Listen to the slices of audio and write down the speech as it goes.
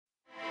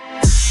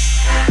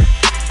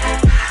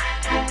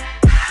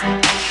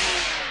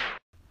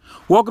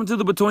Welcome to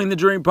the Between the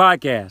Dream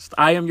podcast.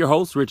 I am your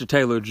host, Richard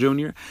Taylor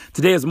Jr.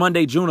 Today is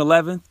Monday, June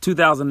 11th,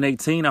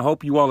 2018. I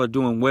hope you all are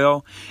doing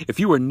well. If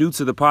you are new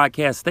to the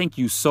podcast, thank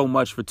you so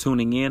much for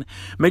tuning in.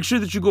 Make sure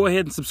that you go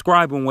ahead and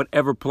subscribe on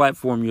whatever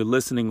platform you're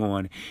listening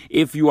on.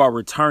 If you are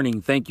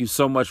returning, thank you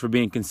so much for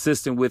being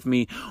consistent with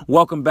me.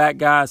 Welcome back,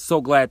 guys. So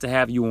glad to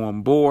have you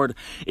on board.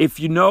 If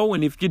you know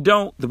and if you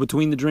don't, the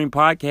Between the Dream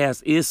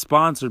podcast is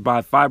sponsored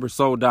by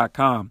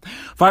FiberSoul.com.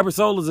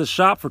 FiberSoul is a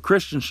shop for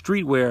Christian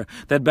streetwear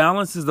that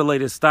balances the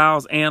latest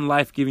styles and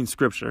life-giving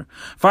scripture.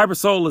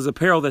 FiberSoul is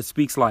apparel that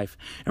speaks life.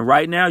 And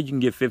right now you can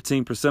get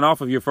 15%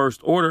 off of your first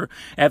order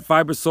at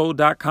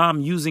FiberSoul.com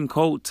using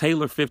code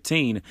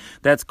Taylor15.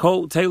 That's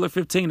code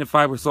Taylor15 at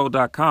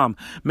FiberSoul.com.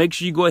 Make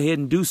sure you go ahead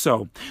and do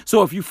so.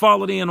 So if you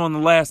followed in on the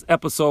last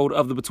episode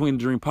of the Between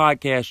the Dream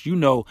podcast, you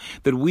know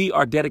that we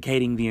are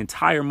dedicating the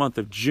entire month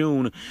of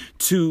June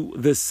to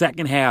the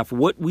second half,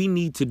 what we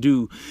need to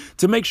do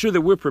to make sure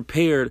that we're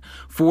prepared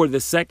for the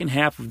second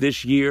half of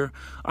this year.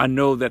 I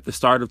know that the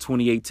start of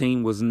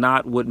 2018 was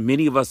not what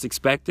many of us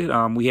expected.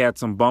 We had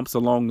some bumps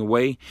along the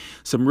way,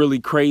 some really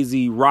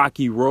crazy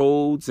rocky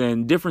roads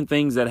and different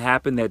things that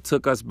happened that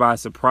took us by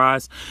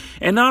surprise.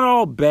 And not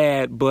all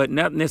bad, but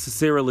not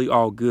necessarily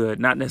all good,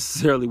 not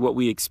necessarily what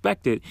we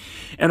expected.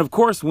 And of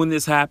course, when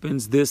this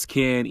happens, this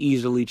can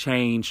easily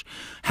change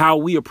how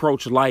we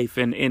approach life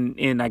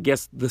and I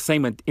guess the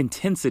same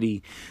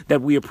intensity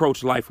that we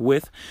approach life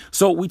with.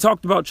 So we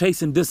talked about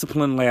chasing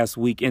discipline last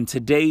week, and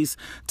today's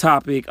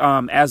topic,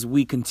 as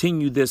we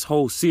continue this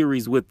whole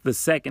series with the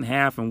second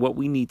half and what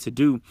we need to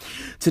do.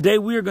 Today,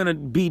 we're going to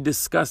be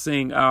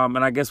discussing, and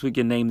I guess we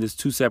can name this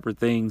two separate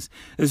things.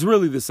 It's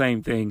really the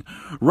same thing.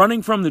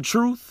 Running from the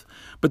truth,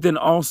 but then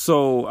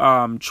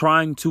also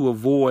trying to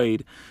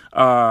avoid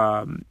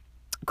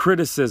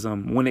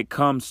criticism when it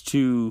comes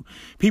to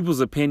people's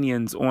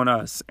opinions on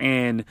us,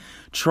 and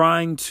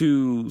trying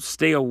to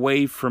stay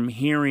away from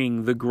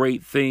hearing the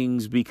great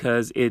things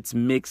because it's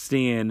mixed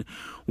in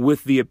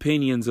with the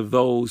opinions of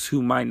those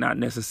who might not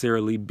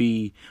necessarily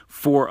be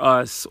for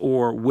us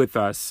or with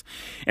us.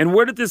 And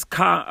where did this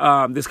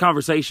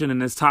conversation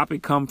and this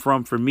topic come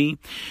from for me?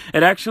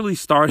 It actually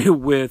started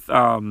with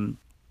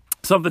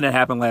something that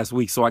happened last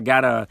week. So I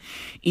got an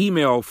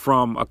email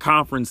from a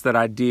conference that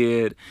I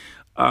did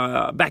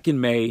back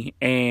in May,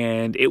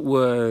 and it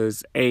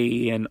was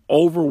an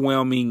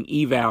overwhelming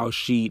eval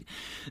sheet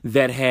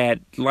that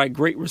had like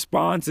great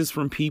responses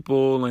from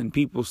people and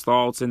people's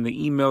thoughts. And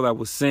the email that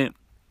was sent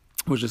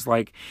was just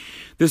like,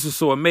 this is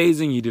so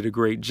amazing. You did a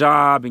great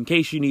job. In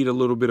case you need a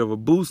little bit of a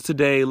boost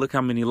today, look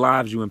how many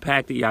lives you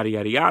impacted, yada,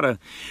 yada, yada.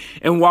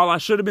 And while I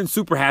should have been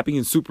super happy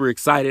and super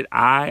excited,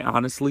 I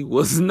honestly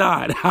was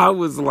not. I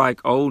was like,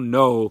 oh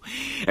no.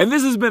 And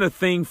this has been a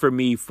thing for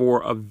me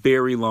for a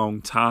very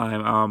long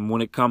time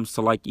when it comes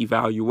to like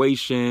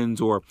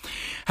evaluations or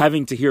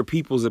having to hear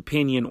people's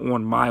opinion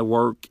on my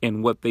work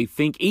and what they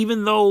think,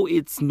 even though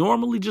it's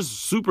normally just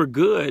super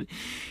good.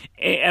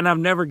 And I've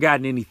never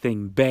gotten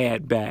anything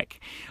bad back.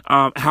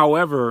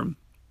 However,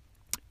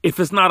 if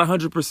it's not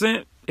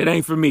 100%, it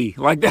ain't for me.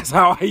 Like, that's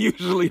how I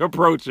usually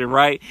approach it,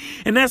 right?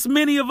 And that's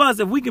many of us.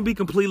 If we can be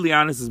completely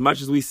honest, as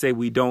much as we say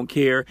we don't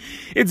care,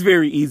 it's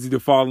very easy to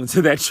fall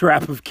into that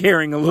trap of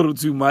caring a little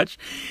too much.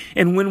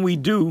 And when we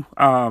do,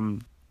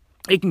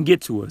 it can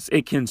get to us.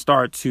 It can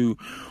start to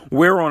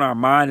wear on our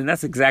mind. And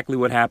that's exactly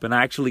what happened.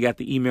 I actually got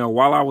the email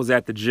while I was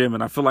at the gym,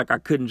 and I feel like I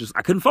couldn't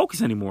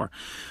focus anymore.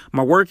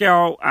 My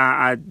workout,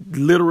 I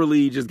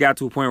literally just got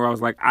to a point where I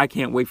was like, I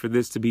can't wait for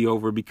this to be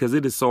over, because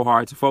it is so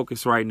hard to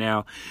focus right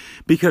now,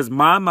 because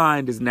my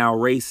mind is now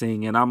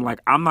racing, and I'm like,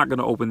 I'm not going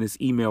to open this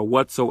email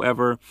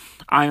whatsoever.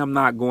 I am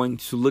not going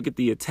to look at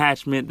the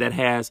attachment that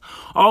has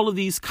all of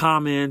these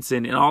comments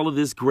and all of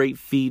this great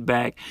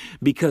feedback,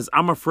 because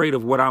I'm afraid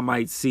of what I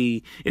might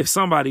see if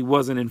somebody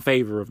wasn't in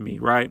favor of me,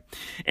 right?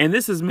 And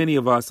this is many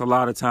of us a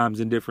lot of times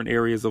in different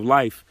areas of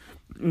life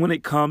when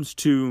it comes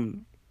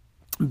to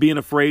being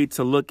afraid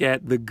to look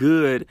at the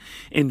good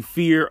in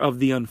fear of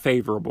the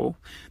unfavorable.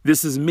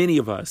 This is many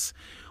of us.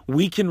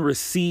 We can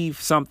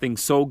receive something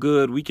so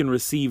good. We can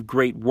receive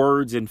great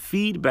words and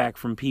feedback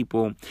from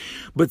people,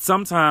 but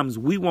sometimes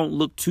we won't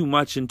look too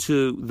much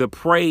into the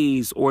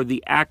praise or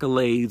the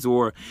accolades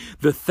or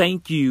the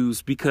thank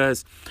yous,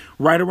 because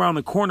right around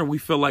the corner, we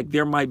feel like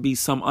there might be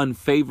some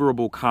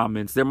unfavorable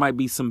comments. There might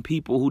be some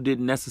people who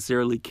didn't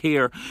necessarily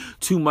care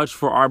too much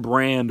for our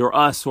brand or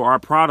us or our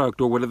product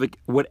or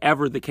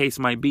whatever the case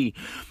might be.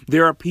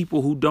 There are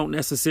people who don't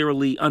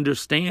necessarily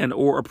understand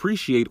or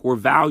appreciate or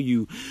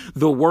value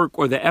the work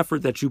or the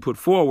effort that you put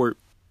forward.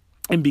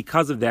 And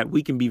because of that,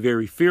 we can be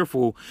very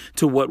fearful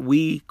to what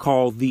we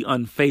call the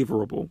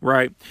unfavorable,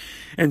 right?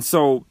 And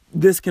so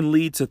this can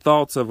lead to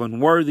thoughts of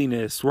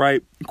unworthiness,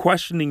 right?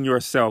 Questioning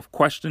yourself,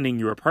 questioning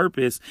your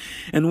purpose,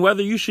 and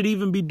whether you should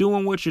even be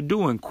doing what you're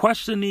doing,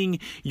 questioning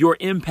your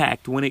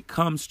impact when it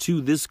comes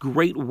to this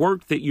great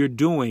work that you're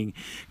doing.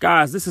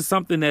 Guys, this is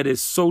something that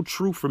is so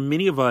true for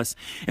many of us,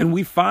 and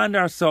we find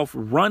ourselves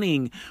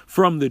running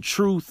from the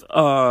truth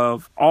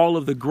of all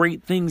of the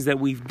great things that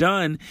we've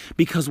done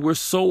because we're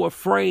so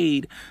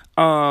afraid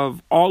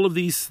of all of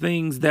these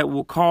things that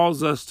will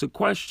cause us to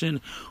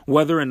question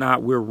whether or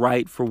not we're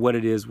right for what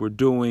it is we're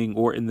doing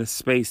or in the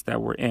space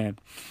that we're in.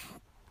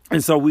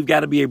 And so we've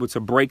got to be able to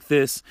break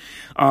this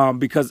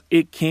because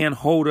it can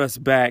hold us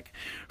back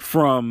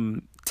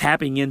from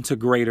tapping into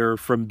greater,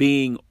 from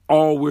being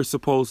all we're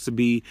supposed to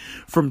be,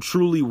 from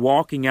truly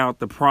walking out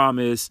the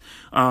promise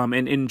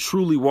and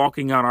truly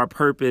walking out our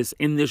purpose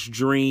in this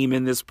dream,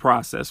 in this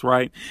process,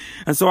 right?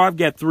 And so I've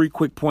got 3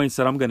 quick points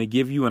that I'm going to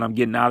give you, and I'm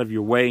getting out of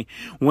your way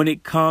when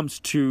it comes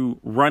to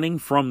running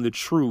from the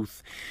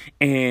truth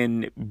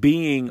and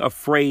being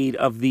afraid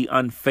of the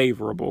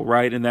unfavorable,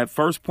 right? And that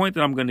first point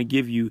that I'm going to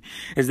give you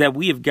is that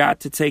we have got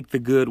to take the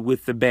good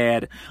with the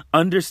bad,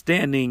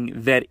 understanding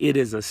that it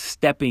is a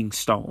stepping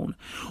stone.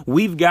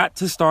 We've got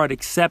to start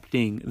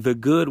accepting the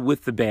good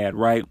with the bad,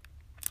 right?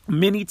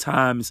 Many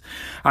times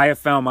I have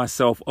found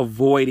myself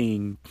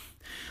avoiding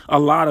a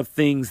lot of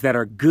things that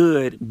are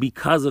good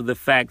because of the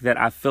fact that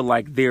I feel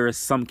like there is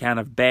some kind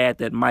of bad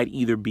that might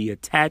either be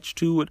attached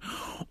to it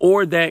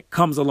or that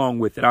comes along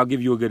with it. I'll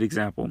give you a good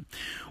example.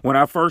 When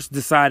I first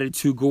decided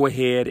to go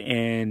ahead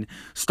and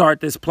start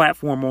this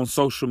platform on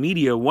social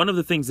media, one of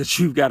the things that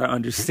you've got to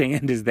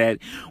understand is that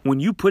when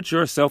you put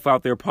yourself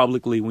out there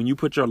publicly, when you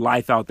put your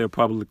life out there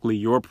publicly,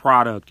 your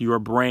product, your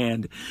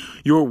brand,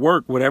 your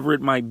work, whatever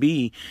it might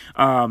be,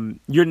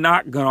 you're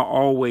not going to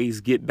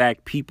always get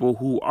back people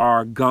who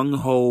are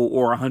gung-ho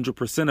or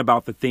 100%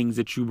 about the things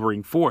that you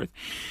bring forth.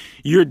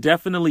 You're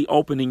definitely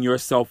opening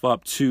yourself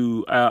up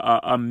to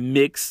a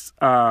mixed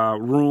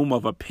room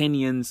of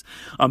opinions,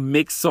 a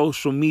mixed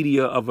social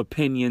media of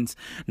opinions.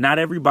 Not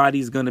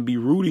everybody's going to be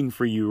rooting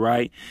for you,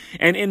 right?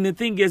 And the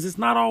thing is, it's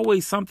not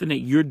always something that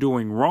you're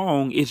doing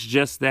wrong. It's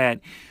just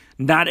that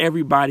not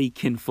everybody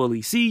can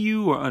fully see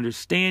you or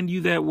understand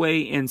you that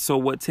way. And so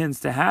what tends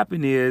to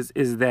happen is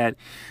that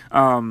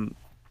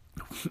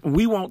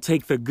we won't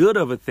take the good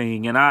of a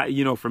thing. And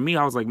for me,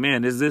 I was like,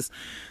 man, is this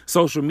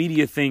social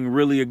media thing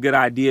really a good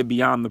idea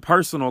beyond the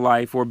personal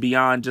life or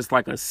beyond just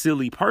like a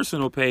silly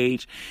personal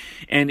page?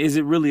 And is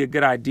it really a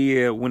good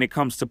idea when it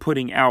comes to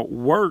putting out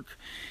work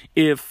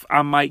if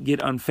I might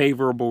get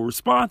unfavorable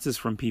responses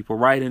from people,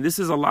 right? And this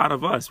is a lot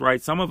of us,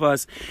 right? Some of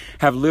us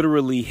have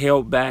literally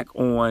held back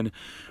on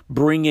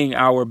bringing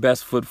our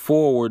best foot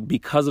forward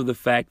because of the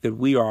fact that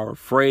we are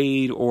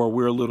afraid or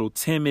we're a little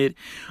timid,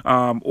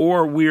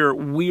 or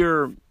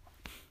we're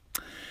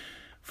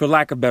for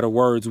lack of better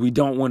words, we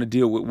don't want to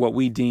deal with what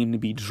we deem to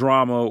be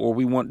drama, or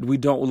we want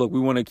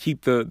to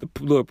keep the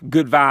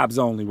good vibes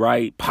only,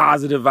 right?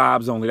 Positive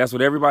vibes only. That's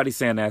what everybody's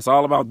saying. That's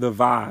all about the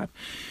vibe.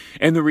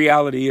 And the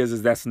reality is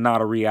that's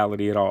not a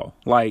reality at all.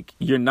 Like,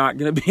 you're not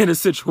going to be in a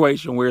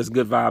situation where it's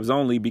good vibes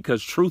only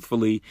because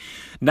truthfully,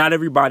 not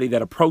everybody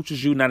that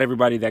approaches you, not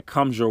everybody that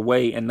comes your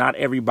way, and not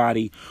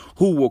everybody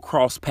who will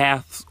cross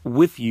paths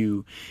with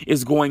you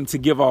is going to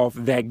give off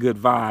that good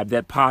vibe,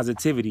 that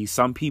positivity.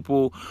 Some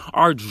people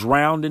are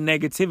drowned in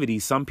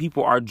negativity. Some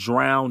people are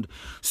drowned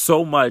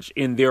so much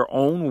in their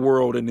own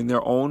world and in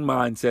their own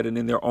mindset and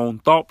in their own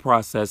thought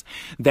process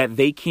that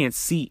they can't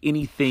see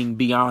anything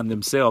beyond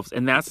themselves.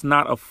 And that's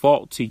not a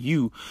fault to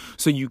you.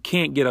 So you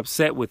can't get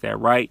upset with that,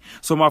 right?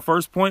 So my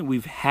first point, we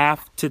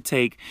have to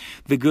take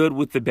the good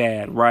with the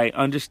bad, right?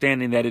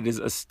 Understanding that it is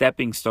a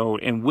stepping stone.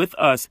 And with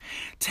us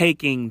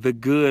taking the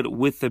good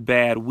with the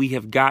bad, we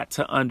have got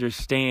to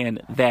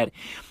understand that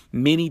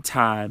many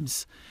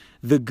times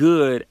the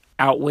good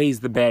outweighs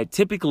the bad.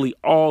 Typically,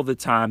 all the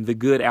time, the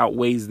good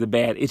outweighs the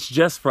bad. It's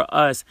just for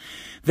us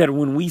that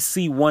when we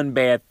see one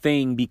bad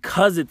thing,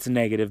 because it's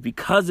negative,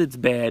 because it's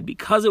bad,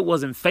 because it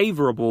wasn't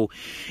favorable,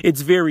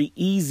 it's very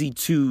easy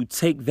to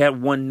take that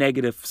one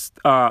negative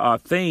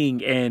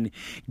thing and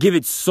give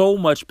it so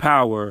much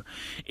power.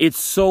 It's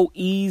so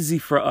easy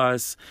for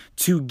us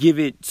to give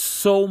it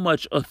so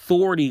much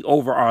authority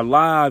over our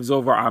lives,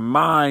 over our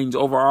minds,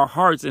 over our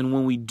hearts. And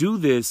when we do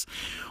this,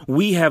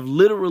 we have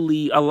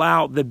literally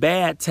allowed the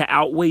bad to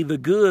outweigh the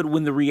good,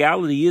 when the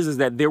reality is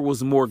that there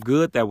was more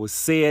good that was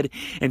said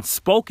and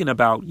spoken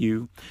about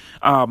you.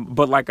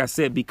 But like I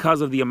said,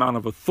 because of the amount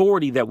of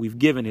authority that we've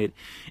given it,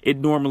 it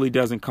normally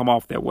doesn't come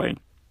off that way.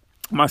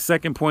 My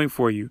second point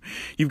for you,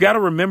 you've got to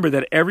remember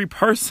that every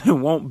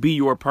person won't be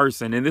your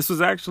person. And this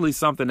was actually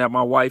something that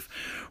my wife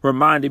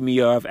reminded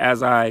me of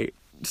as I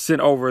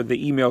sent over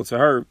the email to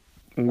her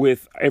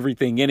with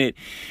everything in it.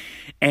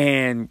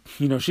 And,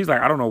 she's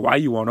like, I don't know why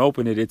you won't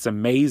open it. It's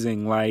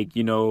amazing. Like,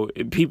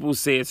 people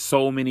said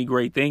so many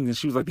great things. And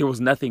she was like, there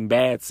was nothing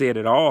bad said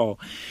at all.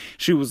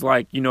 She was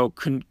like,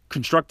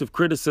 constructive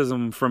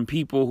criticism from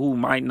people who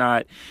might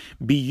not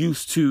be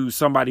used to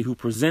somebody who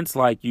presents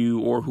like you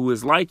or who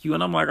is like you.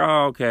 And I'm like,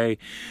 oh, okay.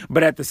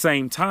 But at the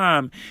same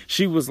time,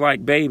 she was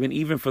like, babe, and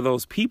even for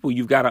those people,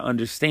 you've got to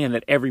understand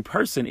that every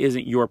person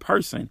isn't your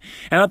person.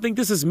 And I think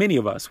this is many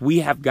of us. We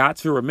have got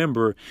to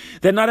remember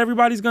that not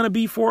everybody's going to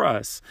be for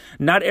us.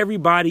 Not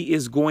everybody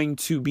is going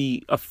to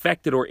be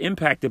affected or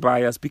impacted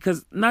by us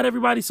because not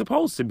everybody's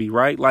supposed to be,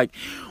 right? Like,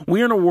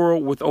 we're in a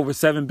world with over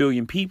 7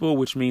 billion people,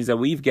 which means that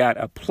we've got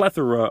a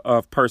plethora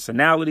of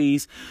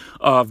personalities,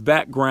 of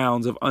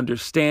backgrounds, of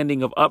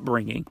understanding, of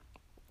upbringing.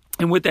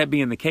 And with that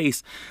being the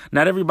case,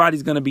 not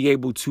everybody's going to be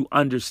able to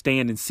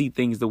understand and see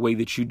things the way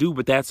that you do,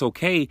 but that's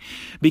okay.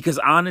 Because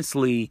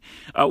honestly,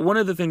 one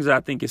of the things that I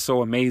think is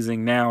so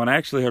amazing now, and I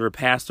actually heard a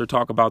pastor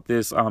talk about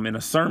this in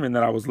a sermon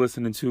that I was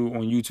listening to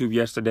on YouTube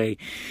yesterday.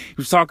 He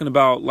was talking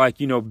about, like,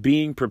 you know,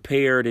 being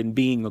prepared and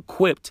being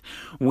equipped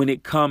when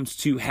it comes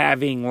to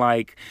having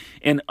like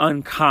an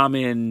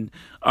uncommon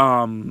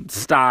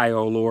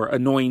style or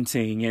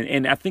anointing.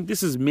 And I think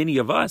this is many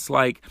of us.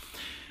 Like,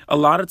 a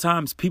lot of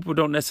times people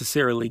don't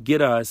necessarily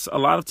get us. A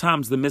lot of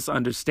times the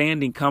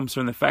misunderstanding comes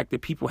from the fact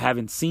that people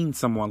haven't seen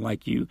someone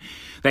like you.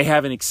 They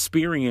haven't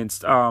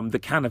experienced the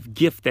kind of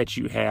gift that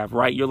you have,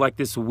 right? You're like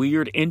this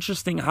weird,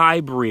 interesting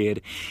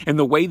hybrid in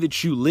the way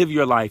that you live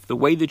your life, the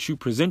way that you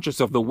present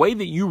yourself, the way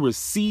that you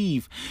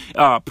receive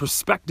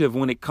perspective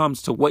when it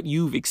comes to what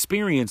you've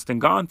experienced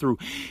and gone through.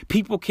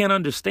 People can't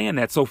understand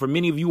that. So for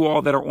many of you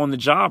all that are on the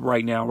job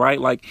right now,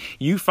 right? Like,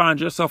 you find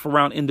yourself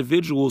around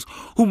individuals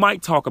who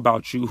might talk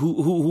about you,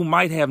 who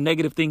might have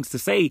negative things to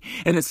say.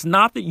 And it's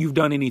not that you've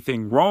done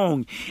anything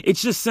wrong. It's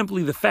just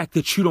simply the fact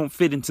that you don't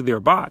fit into their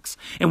box.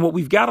 And what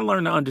we've got to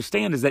learn to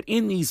understand is that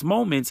in these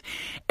moments,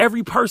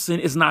 every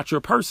person is not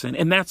your person.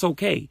 And that's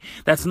okay.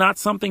 That's not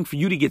something for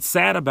you to get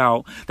sad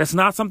about. That's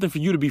not something for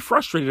you to be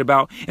frustrated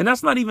about. And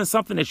that's not even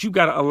something that you've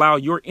got to allow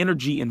your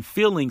energy and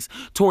feelings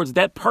towards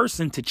that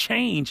person to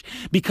change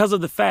because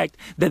of the fact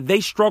that they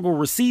struggle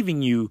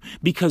receiving you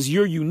because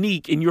you're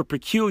unique and you're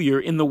peculiar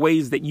in the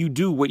ways that you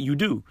do what you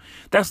do.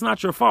 That's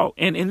not your fault.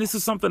 And this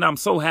is something I'm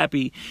so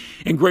happy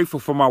and grateful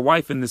for my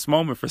wife in this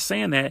moment for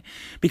saying that,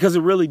 because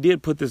it really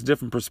did put this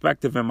different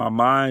perspective in my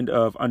mind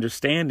of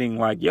understanding,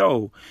 like,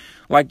 yo,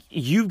 like,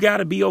 you've got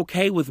to be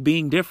okay with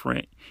being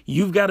different.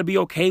 You've got to be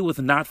okay with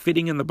not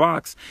fitting in the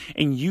box,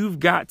 and you've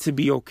got to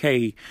be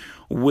okay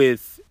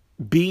with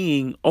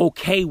being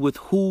okay with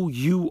who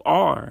you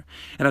are.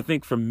 And I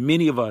think for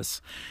many of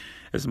us,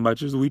 as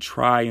much as we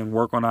try and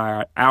work on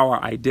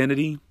our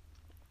identity,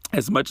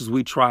 as much as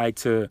we try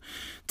to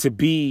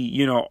be,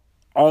 you know,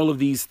 all of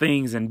these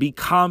things and be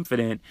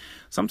confident,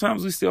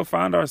 sometimes we still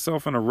find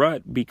ourselves in a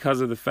rut because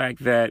of the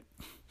fact that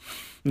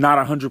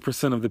not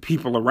 100% of the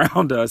people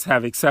around us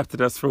have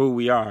accepted us for who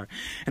we are.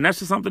 And that's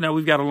just something that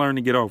we've got to learn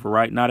to get over,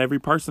 right? Not every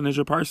person is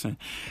your person.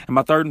 And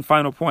my third and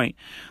final point,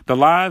 the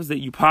lives that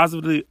you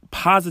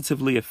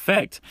positively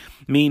affect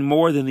mean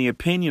more than the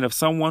opinion of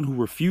someone who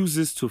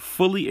refuses to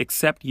fully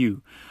accept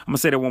you. I'm going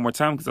to say that one more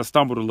time because I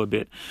stumbled a little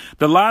bit.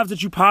 The lives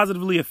that you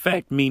positively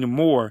affect mean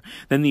more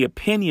than the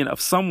opinion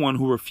of someone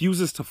who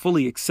refuses to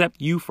fully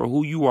accept you for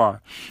who you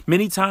are.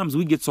 Many times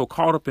we get so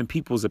caught up in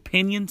people's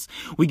opinions.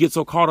 We get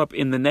so caught up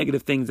in the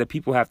negative things that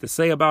people have to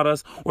say about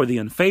us or the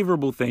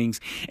unfavorable things,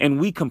 and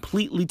we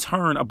completely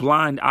turn a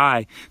blind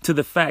eye to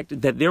the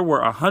fact that there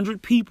were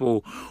 100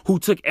 people who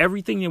took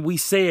everything that we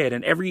said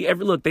and every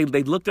look, they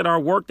looked at our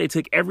work, they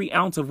took every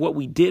ounce of what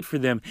we did for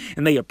them,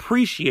 and they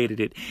appreciated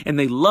it, and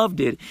they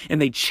loved it,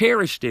 and they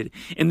cherished it.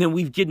 And then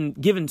we've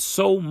given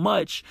so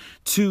much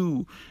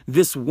to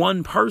this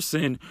one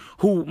person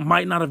who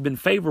might not have been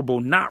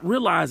favorable, not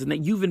realizing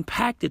that you've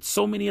impacted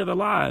so many other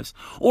lives.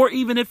 Or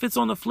even if it's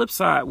on the flip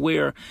side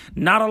where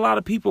not a lot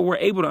of people were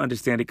able to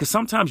understand it, because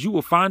sometimes you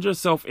will find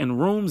yourself in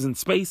rooms and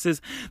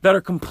spaces that are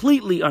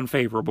completely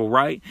unfavorable,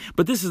 right?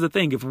 But this is the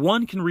thing. If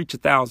one can reach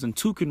 1,000,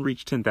 two can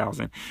reach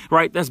 10,000,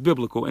 right? That's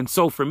biblical. And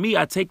so for me,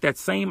 I take that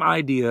same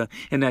idea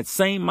and that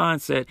same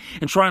mindset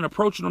and try and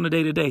approach it on a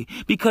day-to-day,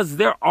 because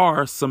there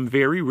are some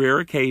very rare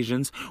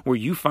occasions where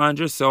you find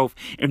yourself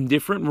in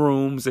different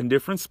rooms and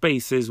different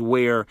spaces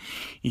where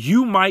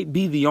you might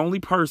be the only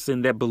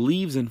person that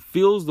believes and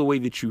feels the way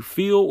that you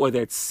feel, or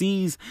that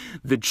sees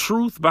the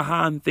truth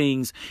behind things,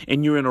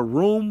 and you're in a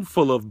room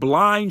full of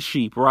blind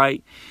sheep,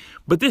 right?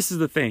 But this is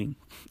the thing.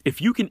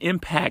 If you can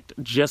impact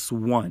just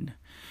one,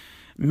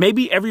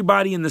 maybe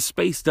everybody in the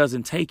space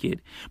doesn't take it,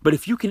 but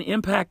if you can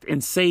impact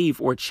and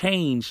save or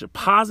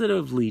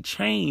positively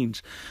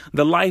change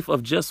the life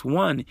of just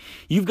one,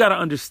 you've got to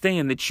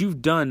understand that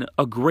you've done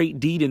a great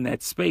deed in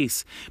that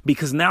space,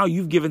 because now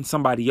you've given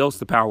somebody else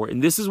the power.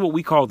 And this is what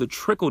we call the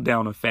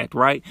trickle-down effect,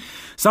 right?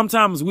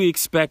 Sometimes we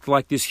expect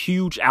like this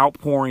huge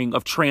outpouring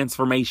of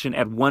transformation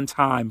at one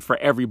time for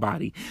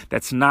everybody.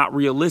 That's not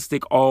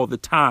realistic all the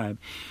time.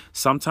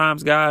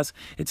 Sometimes, guys,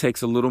 it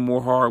takes a little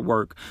more hard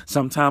work.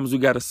 Sometimes we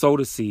got to sow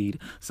the seed.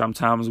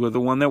 Sometimes we're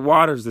the one that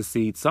waters the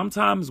seed.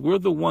 Sometimes we're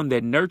the one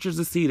that nurtures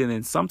the seed. And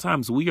then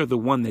sometimes we are the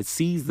one that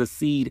sees the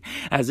seed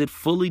as it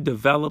fully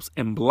develops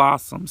and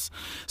blossoms.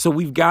 So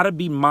we've got to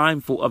be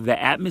mindful of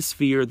the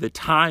atmosphere, the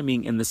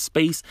timing, and the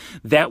space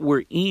that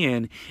we're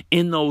in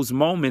those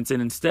moments.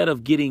 And instead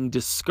of getting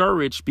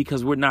discouraged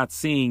because we're not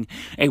seeing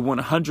a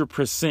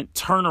 100%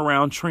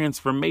 turnaround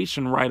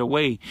transformation right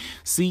away,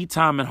 seed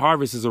time and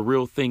harvest is a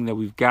real thing that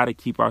we've got to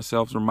keep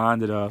ourselves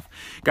reminded of.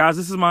 Guys,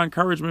 this is my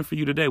encouragement for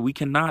you today. We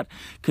cannot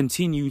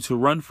continue to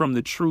run from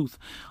the truth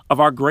of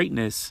our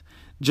greatness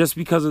just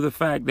because of the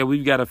fact that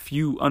we've got a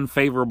few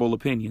unfavorable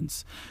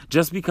opinions,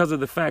 just because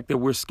of the fact that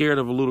we're scared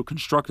of a little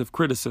constructive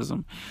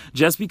criticism,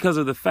 just because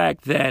of the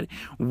fact that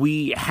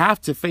we have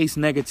to face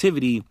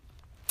negativity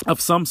of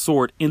some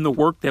sort in the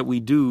work that we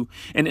do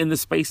and in the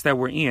space that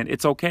we're in.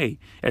 It's okay.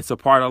 It's a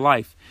part of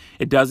life.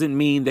 It doesn't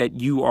mean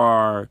that you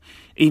are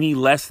any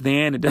less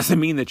than. It doesn't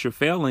mean that you're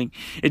failing.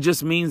 It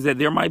just means that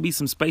there might be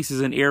some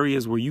spaces and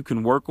areas where you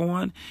can work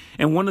on.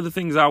 And one of the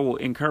things I will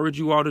encourage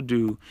you all to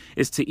do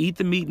is to eat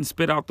the meat and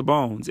spit out the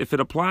bones. If it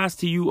applies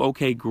to you,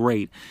 okay,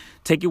 great.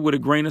 Take it with a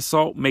grain of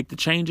salt, make the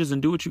changes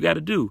and do what you got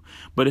to do.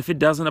 But if it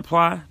doesn't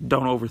apply,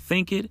 don't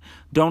overthink it,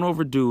 don't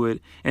overdo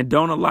it, and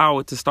don't allow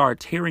it to start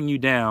tearing you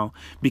down,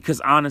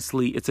 because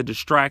honestly, it's a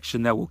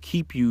distraction that will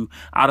keep you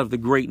out of the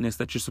greatness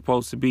that you're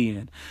supposed to be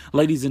in.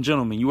 Ladies and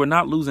gentlemen, you are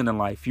not losing in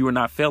life. You are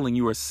not failing.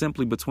 You are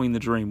simply between the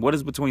dream. What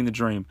is between the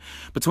dream?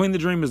 Between the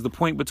dream is the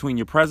point between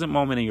your present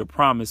moment and your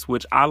promise,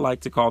 which I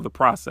like to call the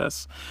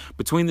process.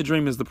 Between the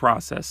dream is the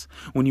process.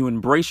 When you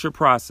embrace your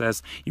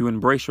process, you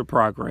embrace your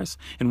progress.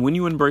 And when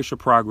you embrace your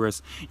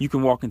progress, you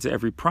can walk into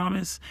every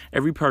promise,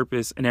 every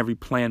purpose, and every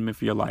plan meant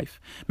for your life.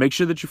 Make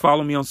sure that you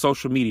follow me on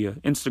social media,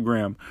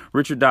 Instagram,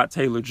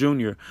 Richard.Taylor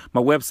Jr.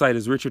 My website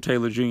is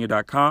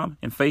richardtaylorjr.com,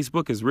 and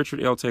Facebook is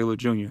Richard L. Taylor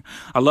Jr.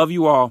 I love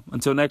you all.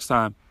 Until next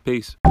time,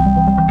 peace.